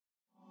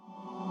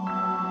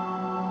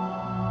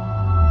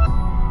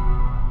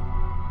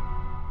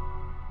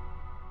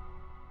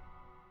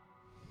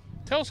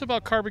Tell us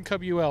about Carbon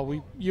Cub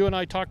UL. You and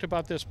I talked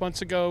about this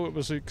months ago. It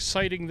was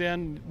exciting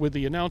then with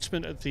the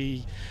announcement at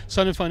the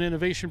Sun and Fun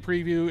Innovation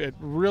Preview. It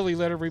really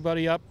lit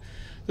everybody up.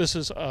 This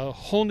is a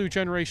whole new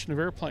generation of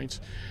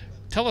airplanes.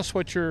 Tell us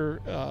what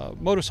your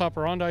modus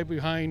operandi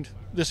behind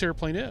this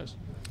airplane is.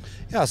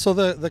 Yeah, so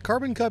the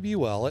Carbon Cub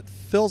UL, it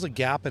fills a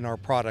gap in our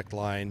product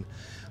line.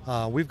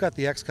 We've got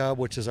the X-Cub,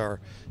 which is our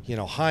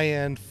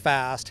high-end,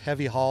 fast,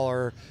 heavy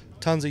hauler,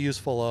 tons of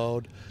useful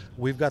load.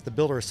 We've got the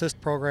Builder Assist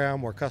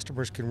program where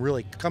customers can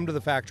really come to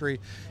the factory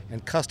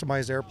and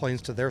customize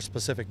airplanes to their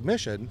specific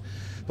mission.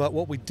 But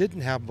what we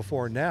didn't have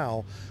before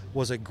now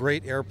was a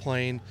great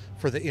airplane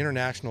for the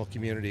international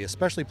community,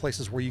 especially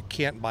places where you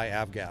can't buy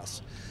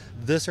avgas.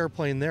 This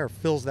airplane there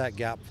fills that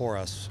gap for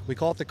us. We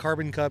call it the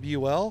Carbon Cub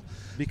UL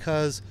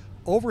because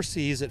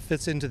overseas it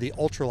fits into the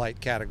ultralight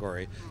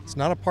category. It's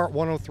not a Part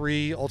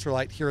 103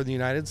 ultralight here in the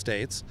United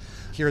States.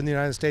 Here in the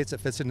United States it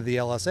fits into the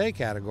LSA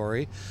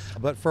category,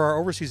 but for our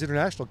overseas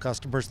international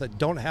customers that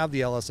don't have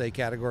the LSA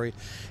category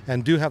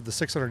and do have the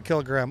 600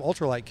 kilogram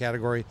ultralight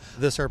category,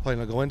 this airplane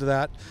will go into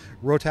that.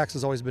 Rotax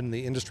has always been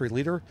the industry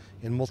leader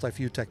in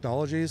multi-fuel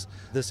technologies.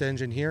 This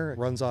engine here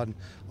runs on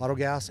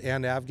autogas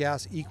and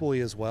avgas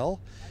equally as well.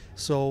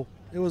 So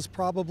it was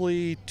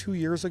probably 2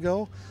 years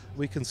ago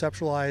we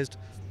conceptualized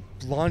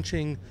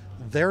launching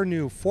their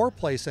new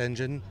 4-place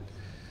engine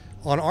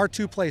on our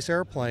 2-place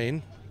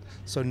airplane.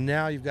 So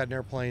now you've got an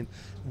airplane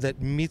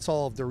that meets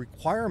all of the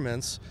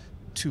requirements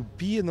to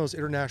be in those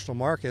international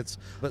markets,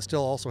 but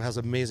still also has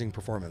amazing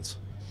performance.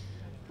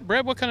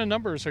 Brad, what kind of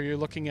numbers are you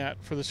looking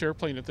at for this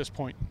airplane at this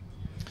point?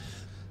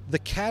 The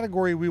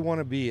category we want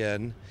to be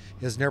in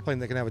is an airplane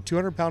that can have a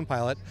 200-pound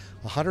pilot,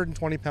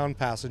 120-pound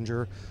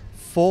passenger,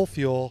 full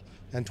fuel,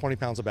 and 20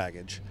 pounds of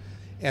baggage,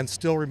 and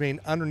still remain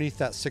underneath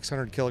that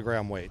 600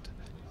 kilogram weight.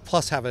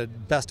 Plus have a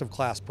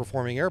best-of-class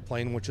performing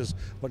airplane, which is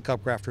what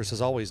CubCrafters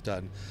has always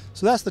done.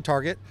 So that's the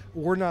target.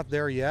 We're not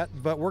there yet,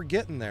 but we're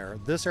getting there.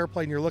 This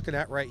airplane you're looking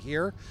at right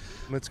here,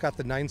 it's got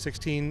the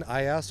 916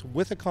 IS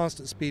with a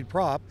constant speed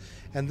prop,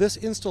 and this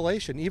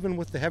installation, even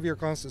with the heavier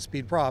constant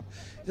speed prop,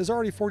 is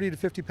already 40 to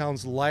 50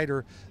 pounds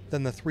lighter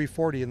than the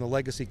 340 in the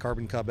legacy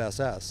Carbon Cub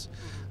SS.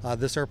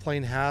 This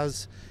airplane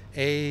has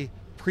a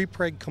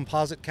pre-preg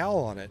composite cowl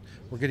on it.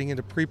 We're getting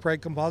into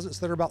pre-preg composites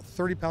that are about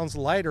 30 pounds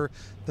lighter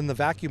than the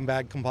vacuum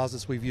bag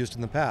composites we've used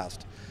in the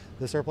past.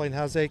 This airplane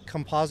has a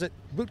composite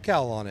boot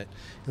cowl on it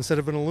instead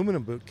of an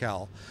aluminum boot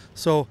cowl.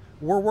 So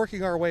we're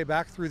working our way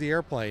back through the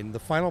airplane. The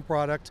final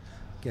product,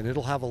 again,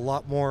 it'll have a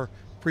lot more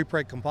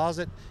pre-preg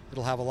composite,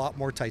 it'll have a lot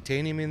more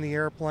titanium in the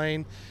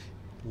airplane,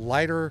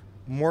 lighter,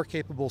 more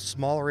capable,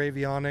 smaller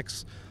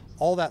avionics.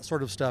 All that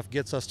sort of stuff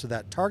gets us to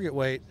that target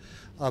weight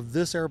of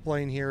this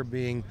airplane here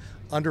being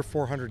under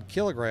 400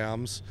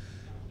 kilograms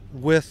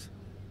with,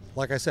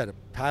 like I said, a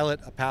pilot,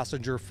 a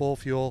passenger, full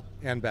fuel,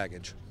 and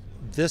baggage.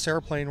 This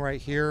airplane right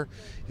here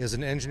is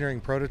an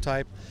engineering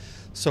prototype.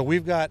 So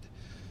we've got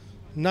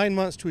 9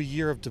 months to a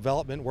year of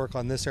development work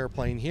on this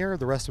airplane here.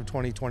 The rest of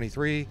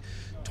 2023,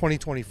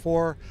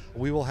 2024,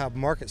 we will have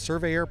market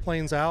survey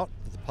airplanes out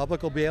that the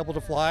public will be able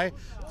to fly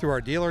through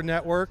our dealer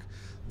network.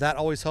 That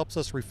always helps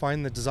us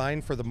refine the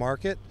design for the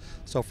market.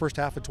 So first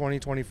half of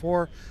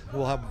 2024,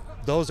 we'll have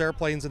those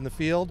airplanes in the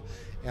field.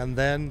 And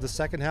then the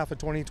second half of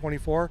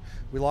 2024,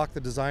 we lock the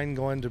design,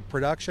 go into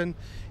production,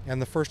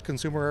 and the first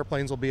consumer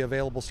airplanes will be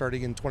available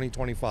starting in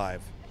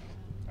 2025.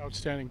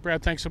 Outstanding.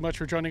 Brad, thanks so much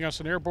for joining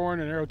us on Airborne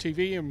and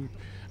Aero-TV. And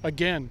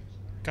again,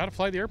 got to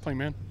fly the airplane,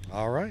 man.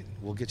 All right,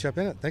 we'll get you up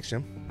in it. Thanks,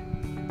 Jim.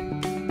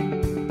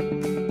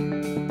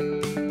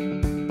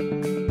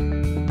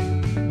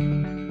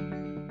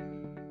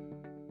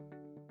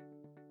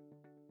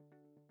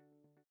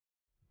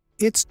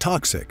 It's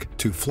toxic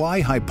to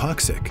fly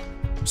hypoxic.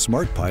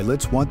 Smart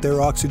pilots want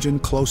their oxygen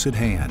close at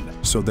hand,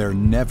 so they're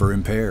never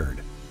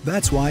impaired.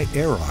 That's why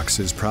Aerox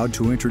is proud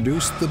to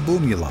introduce the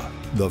Boomula,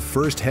 the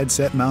first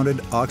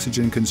headset-mounted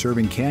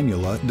oxygen-conserving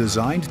cannula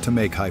designed to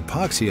make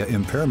hypoxia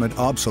impairment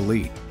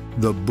obsolete.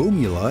 The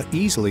Boomula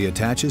easily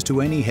attaches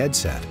to any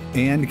headset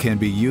and can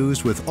be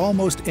used with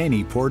almost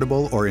any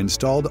portable or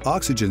installed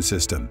oxygen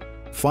system.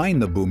 Find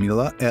the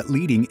Boomula at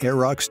leading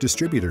Aerox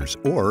distributors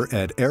or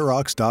at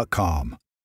aerox.com.